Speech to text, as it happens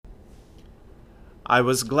I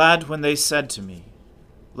was glad when they said to me,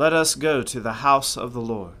 "Let us go to the house of the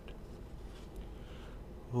Lord."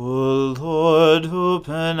 O Lord,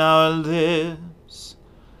 open our lips,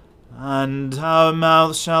 and our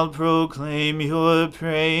mouth shall proclaim your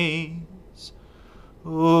praise.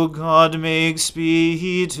 O God, make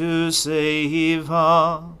speed to save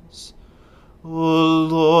us. O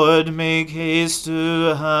Lord, make haste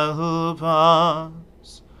to help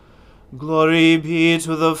us. Glory be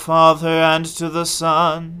to the Father, and to the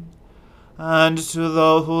Son, and to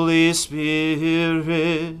the Holy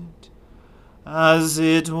Spirit, as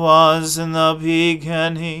it was in the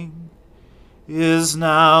beginning, is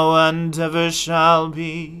now, and ever shall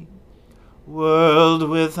be, world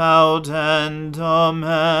without end.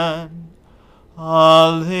 Amen.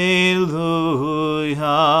 Alleluia.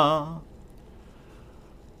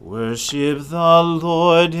 Worship the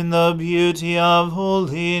Lord in the beauty of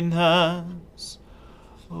holiness.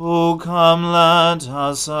 O come, let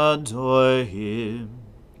us adore him.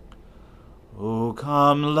 O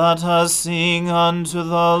come, let us sing unto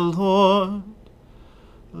the Lord.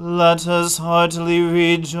 Let us heartily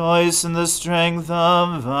rejoice in the strength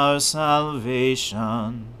of our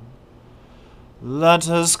salvation. Let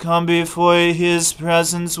us come before his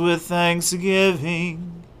presence with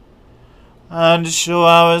thanksgiving, and show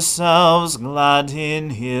ourselves glad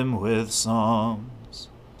in him with psalms.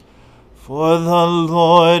 For the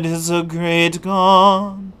Lord is a great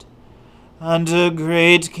God, and a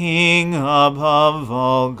great King above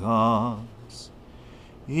all gods.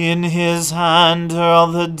 In his hand are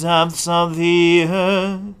all the depths of the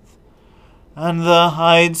earth, and the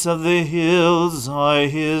heights of the hills are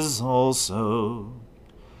his also.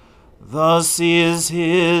 The sea is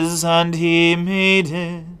his, and he made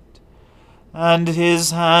it, and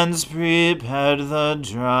his hands prepared the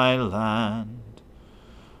dry land.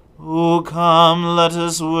 O come, let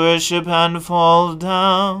us worship and fall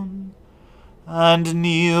down, and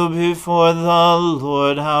kneel before the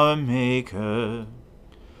Lord our Maker.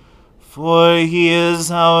 For he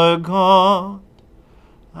is our God,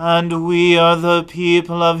 and we are the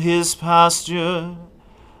people of his pasture,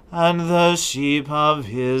 and the sheep of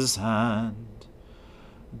his hand.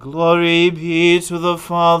 Glory be to the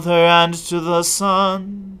Father, and to the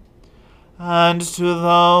Son, and to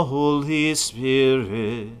the Holy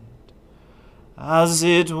Spirit, as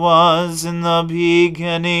it was in the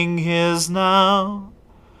beginning, is now,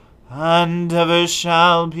 and ever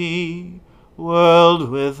shall be, world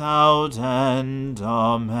without end.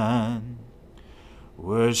 Amen.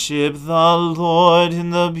 Worship the Lord in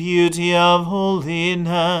the beauty of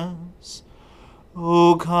holiness.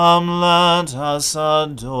 O come, let us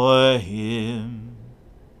adore him.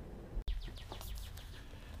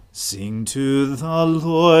 Sing to the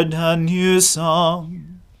Lord a new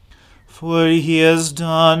song, for he has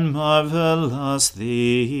done marvelous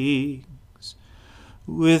things.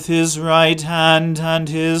 With his right hand and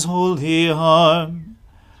his holy arm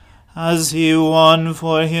has he won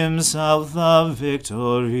for himself the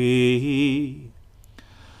victory.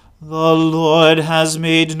 The Lord has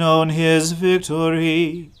made known his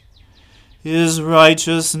victory. His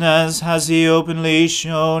righteousness has he openly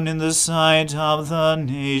shown in the sight of the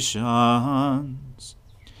nations.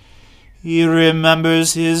 He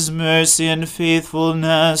remembers his mercy and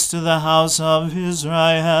faithfulness to the house of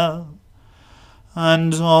Israel,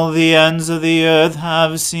 and all the ends of the earth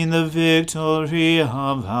have seen the victory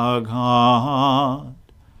of our God.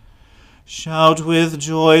 Shout with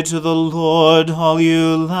joy to the Lord, all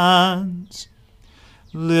you lands.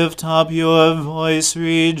 Lift up your voice,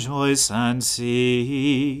 rejoice and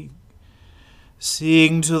sing.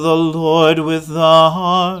 Sing to the Lord with the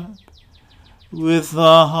harp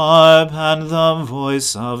and the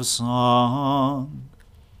voice of song,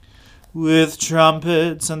 with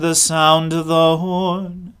trumpets and the sound of the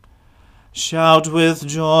horn. Shout with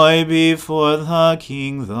joy before the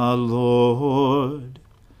King, the Lord.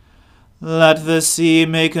 Let the sea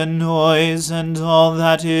make a noise, and all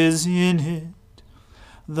that is in it,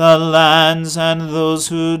 the lands and those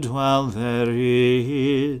who dwell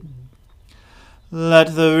therein.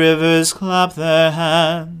 Let the rivers clap their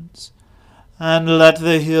hands, and let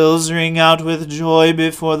the hills ring out with joy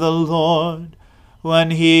before the Lord,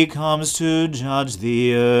 when he comes to judge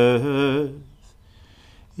the earth.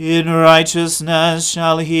 In righteousness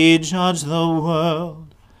shall he judge the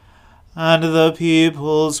world, and the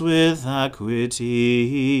peoples with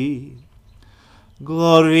equity.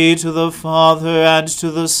 Glory to the Father, and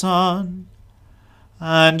to the Son,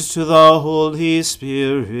 and to the Holy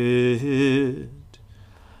Spirit,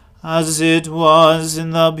 as it was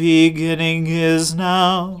in the beginning, is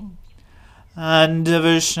now, and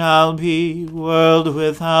ever shall be, world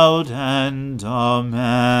without end.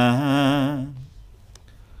 Amen.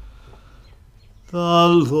 The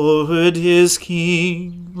Lord is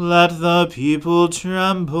King, let the people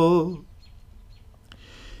tremble.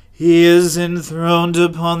 He is enthroned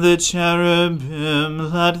upon the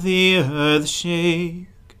cherubim, let the earth shake.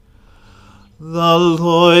 The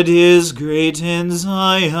Lord is great in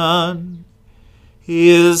Zion, He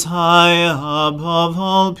is high above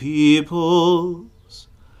all peoples.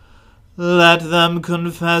 Let them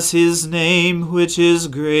confess His name, which is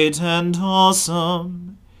great and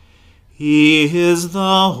awesome. He is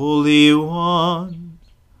the Holy One.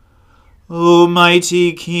 O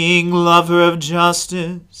mighty King, lover of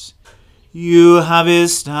justice, you have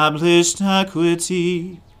established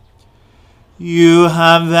equity. You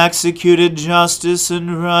have executed justice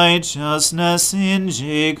and righteousness in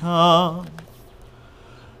Jacob.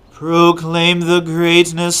 Proclaim the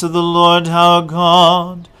greatness of the Lord our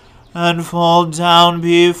God, and fall down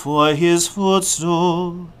before His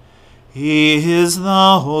footstool. He is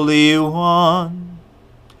the Holy One.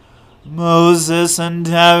 Moses and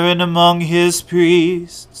Aaron among His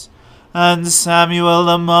priests, and Samuel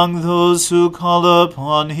among those who call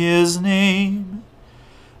upon His name.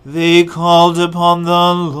 They called upon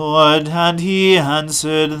the Lord, and He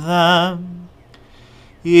answered them.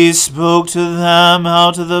 He spoke to them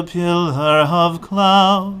out of the pillar of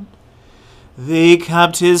cloud. They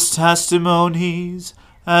kept His testimonies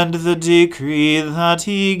and the decree that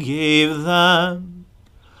He gave them.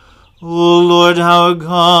 O Lord our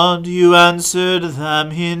God, You answered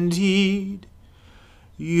them indeed.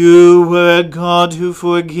 You were a God who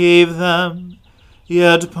forgave them,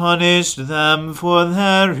 yet punished them for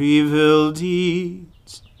their evil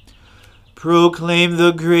deeds. Proclaim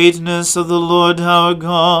the greatness of the Lord our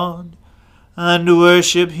God, and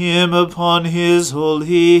worship Him upon His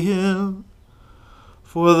holy hill.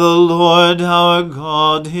 For the Lord our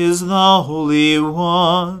God is the Holy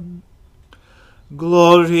One.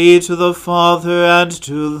 Glory to the Father, and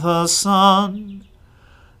to the Son,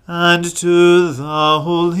 and to the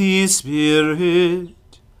Holy Spirit,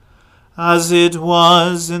 as it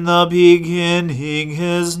was in the beginning,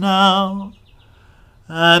 is now,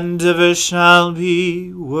 and ever shall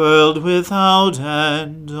be, world without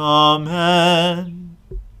end. Amen.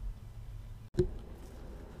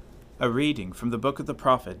 A reading from the book of the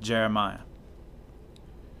prophet Jeremiah.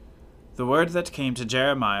 The word that came to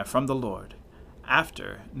Jeremiah from the Lord,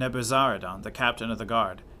 after Nebuzaradan, the captain of the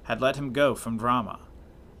guard, had let him go from Ramah,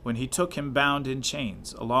 when he took him bound in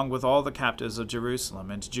chains, along with all the captives of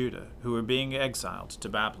Jerusalem and Judah, who were being exiled to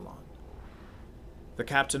Babylon. The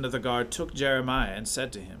captain of the guard took Jeremiah and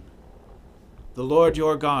said to him, The Lord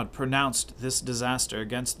your God pronounced this disaster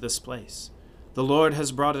against this place. The Lord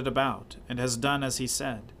has brought it about, and has done as He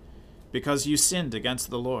said. Because you sinned against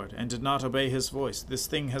the Lord, and did not obey His voice, this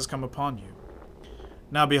thing has come upon you.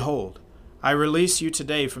 Now behold, I release you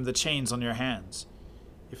today from the chains on your hands.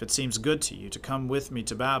 If it seems good to you to come with me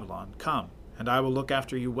to Babylon, come, and I will look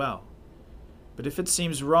after you well. But if it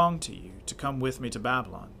seems wrong to you to come with me to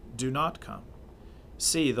Babylon, do not come.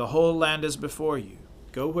 See, the whole land is before you.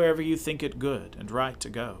 Go wherever you think it good and right to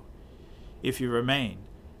go. If you remain,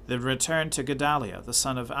 then return to Gedaliah, the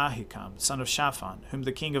son of Ahikam, son of Shaphan, whom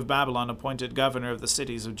the king of Babylon appointed governor of the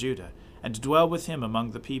cities of Judah, and dwell with him among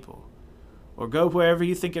the people. Or go wherever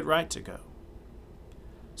you think it right to go.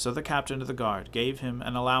 So the captain of the guard gave him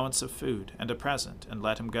an allowance of food and a present, and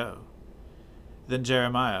let him go. Then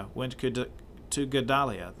Jeremiah went to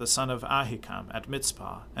Gedaliah, the son of Ahikam, at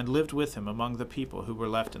Mizpah, and lived with him among the people who were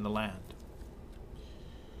left in the land.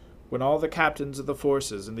 When all the captains of the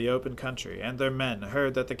forces in the open country and their men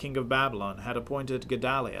heard that the king of Babylon had appointed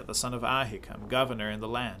Gedaliah the son of Ahikam governor in the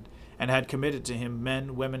land, and had committed to him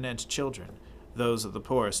men, women, and children, those of the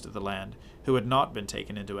poorest of the land, who had not been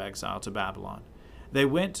taken into exile to Babylon, they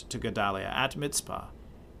went to Gedaliah at Mizpah,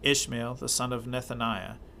 Ishmael the son of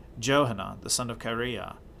Nethaniah, Johanan the son of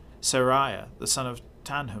Kareah, Seraiah the son of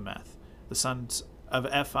Tanhumeth, the sons of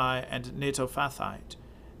Ephi and Netophathite,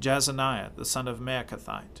 Jazaniah the son of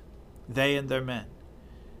Maacathite, they and their men.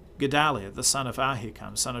 Gedaliah the son of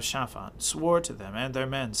Ahikam, son of Shaphan, swore to them and their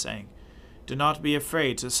men, saying, Do not be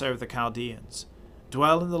afraid to serve the Chaldeans.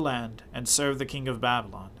 Dwell in the land, and serve the king of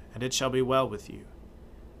Babylon, and it shall be well with you.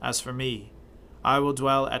 As for me, I will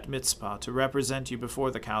dwell at Mizpah to represent you before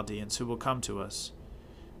the Chaldeans who will come to us.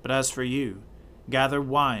 But as for you, gather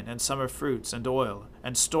wine and summer fruits and oil,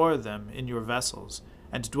 and store them in your vessels,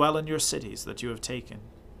 and dwell in your cities that you have taken.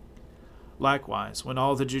 Likewise, when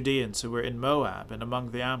all the Judeans who were in Moab and among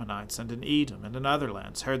the Ammonites and in Edom and in other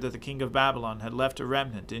lands heard that the king of Babylon had left a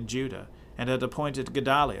remnant in Judah and had appointed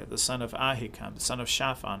Gedaliah the son of Ahikam, the son of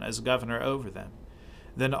Shaphan, as governor over them.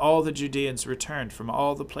 Then all the Judeans returned from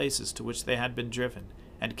all the places to which they had been driven,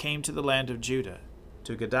 and came to the land of Judah,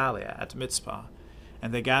 to Gedaliah at Mizpah,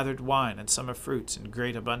 and they gathered wine and summer fruits in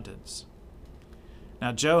great abundance.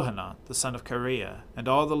 Now Johanan the son of Kareah, and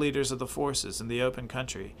all the leaders of the forces in the open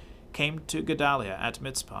country, came to Gedaliah at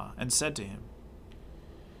Mizpah, and said to him,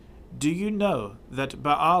 Do you know that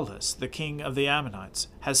Baalis, the king of the Ammonites,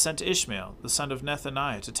 has sent Ishmael the son of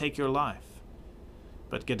Nethaniah to take your life?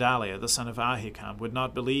 But Gedaliah the son of Ahikam would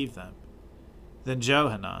not believe them. Then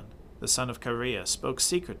Johanan the son of Kareah spoke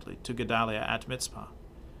secretly to Gedaliah at Mizpah,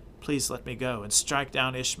 Please let me go and strike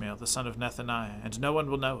down Ishmael the son of Nethaniah, and no one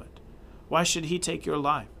will know it. Why should he take your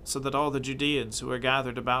life, so that all the Judeans who are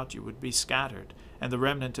gathered about you would be scattered, and the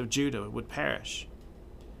remnant of Judah would perish?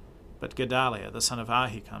 But Gedaliah the son of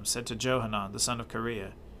Ahikam said to Johanan the son of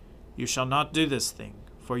Kareah, You shall not do this thing,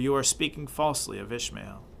 for you are speaking falsely of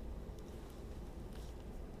Ishmael.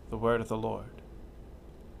 The word of the Lord.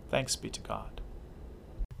 Thanks be to God.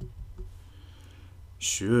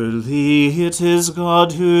 Surely it is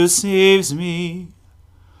God who saves me.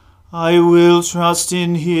 I will trust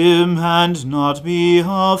in him and not be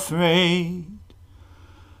afraid.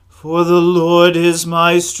 For the Lord is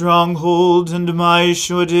my stronghold and my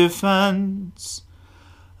sure defense,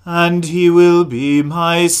 and he will be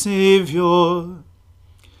my Saviour.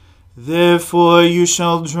 Therefore you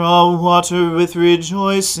shall draw water with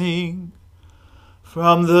rejoicing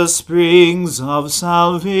from the springs of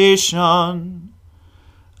salvation.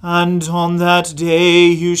 And on that day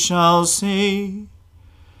you shall say,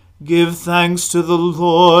 Give thanks to the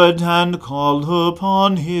Lord and call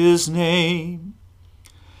upon his name.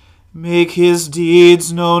 Make his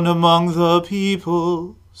deeds known among the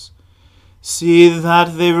peoples. See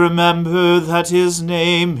that they remember that his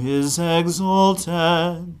name is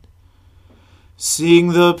exalted.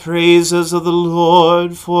 Sing the praises of the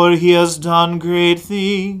Lord, for he has done great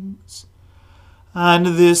things, and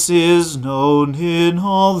this is known in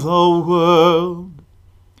all the world.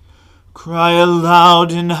 Cry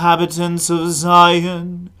aloud, inhabitants of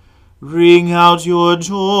Zion, ring out your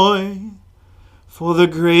joy, for the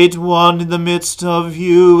great one in the midst of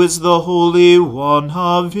you is the Holy One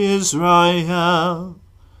of Israel.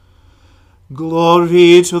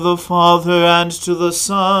 Glory to the Father, and to the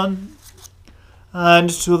Son, and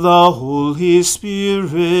to the Holy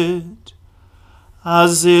Spirit,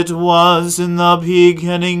 as it was in the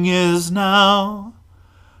beginning, is now,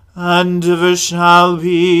 and ever shall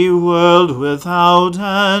be, world without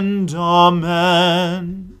end.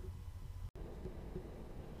 Amen.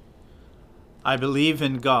 I believe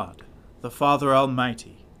in God, the Father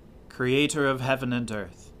Almighty, creator of heaven and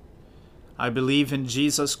earth. I believe in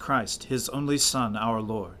Jesus Christ, his only Son, our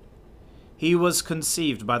Lord. He was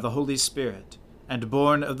conceived by the Holy Spirit, and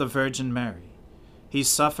born of the Virgin Mary. He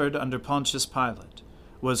suffered under Pontius Pilate,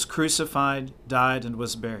 was crucified, died, and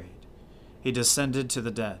was buried. He descended to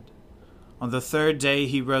the dead. On the third day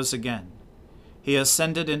he rose again. He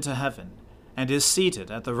ascended into heaven, and is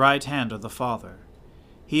seated at the right hand of the Father.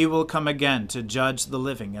 He will come again to judge the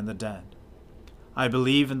living and the dead. I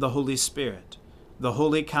believe in the Holy Spirit, the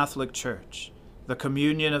Holy Catholic Church, the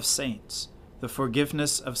communion of saints, the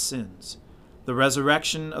forgiveness of sins, the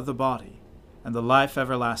resurrection of the body, and the life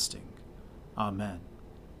everlasting. Amen.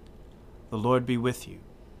 The Lord be with you.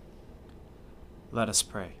 Let us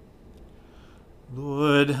pray.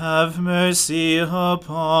 Lord, have mercy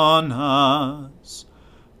upon us.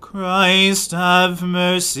 Christ, have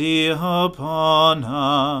mercy upon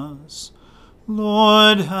us.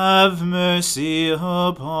 Lord, have mercy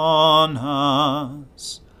upon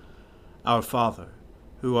us. Our Father,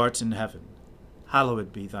 who art in heaven,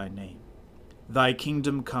 hallowed be thy name. Thy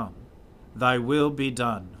kingdom come, thy will be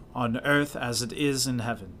done, on earth as it is in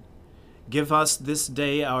heaven. Give us this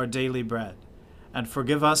day our daily bread, and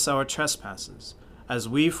forgive us our trespasses, as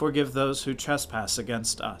we forgive those who trespass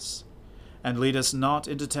against us. And lead us not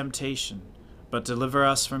into temptation, but deliver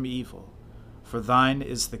us from evil. For thine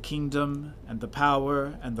is the kingdom, and the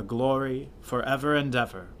power, and the glory, forever and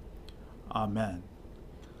ever. Amen.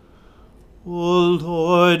 O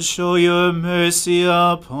Lord, show your mercy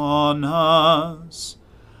upon us,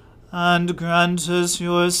 and grant us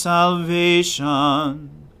your salvation.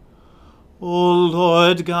 O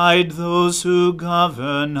Lord, guide those who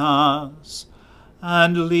govern us,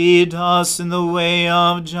 and lead us in the way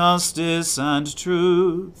of justice and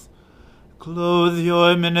truth. Clothe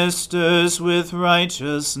your ministers with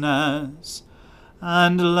righteousness,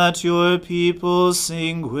 and let your people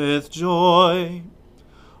sing with joy.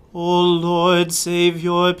 O Lord, save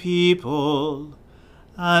your people,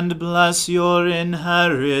 and bless your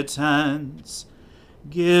inheritance.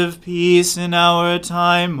 Give peace in our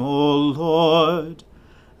time, O Lord,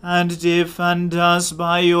 and defend us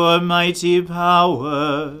by your mighty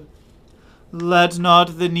power. Let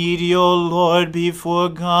not the needy, O Lord, be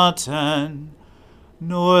forgotten,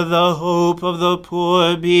 nor the hope of the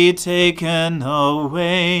poor be taken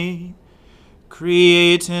away.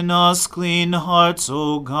 Create in us clean hearts,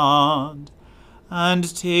 O God,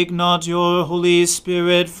 and take not your Holy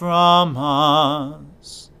Spirit from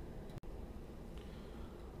us.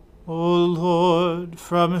 O Lord,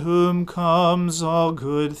 from whom comes all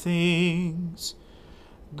good things,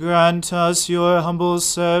 grant us, your humble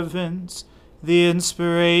servants, the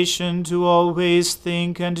inspiration to always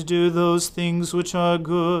think and do those things which are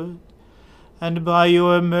good, and by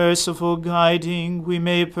your merciful guiding we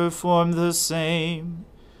may perform the same.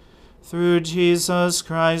 Through Jesus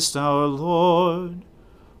Christ our Lord.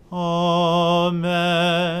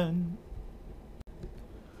 Amen.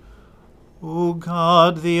 O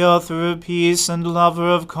God, the author of peace and lover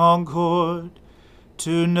of concord,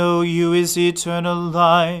 to know you is eternal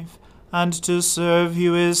life, and to serve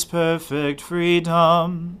you is perfect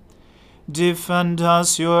freedom. Defend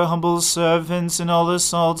us, your humble servants, in all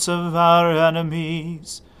assaults of our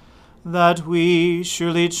enemies, that we,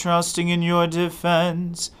 surely trusting in your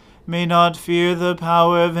defense, may not fear the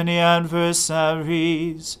power of any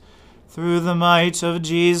adversaries, through the might of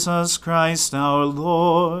Jesus Christ our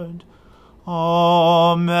Lord.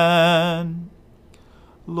 Amen.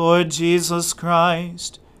 Lord Jesus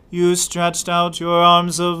Christ, you stretched out your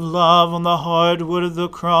arms of love on the hard wood of the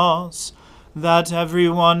cross, that every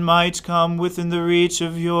one might come within the reach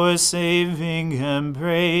of your saving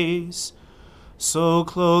embrace. So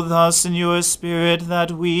clothe us in your Spirit,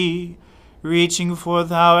 that we, reaching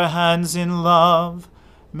forth our hands in love,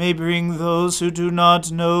 may bring those who do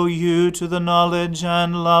not know you to the knowledge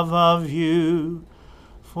and love of you,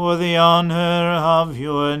 for the honor of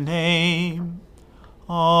your name.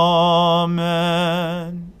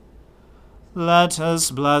 Amen. Let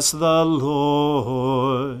us bless the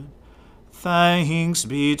Lord. Thanks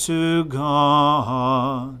be to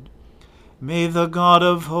God. May the God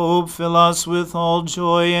of hope fill us with all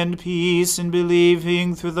joy and peace in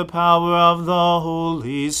believing through the power of the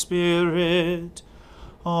Holy Spirit.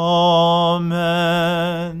 Amen.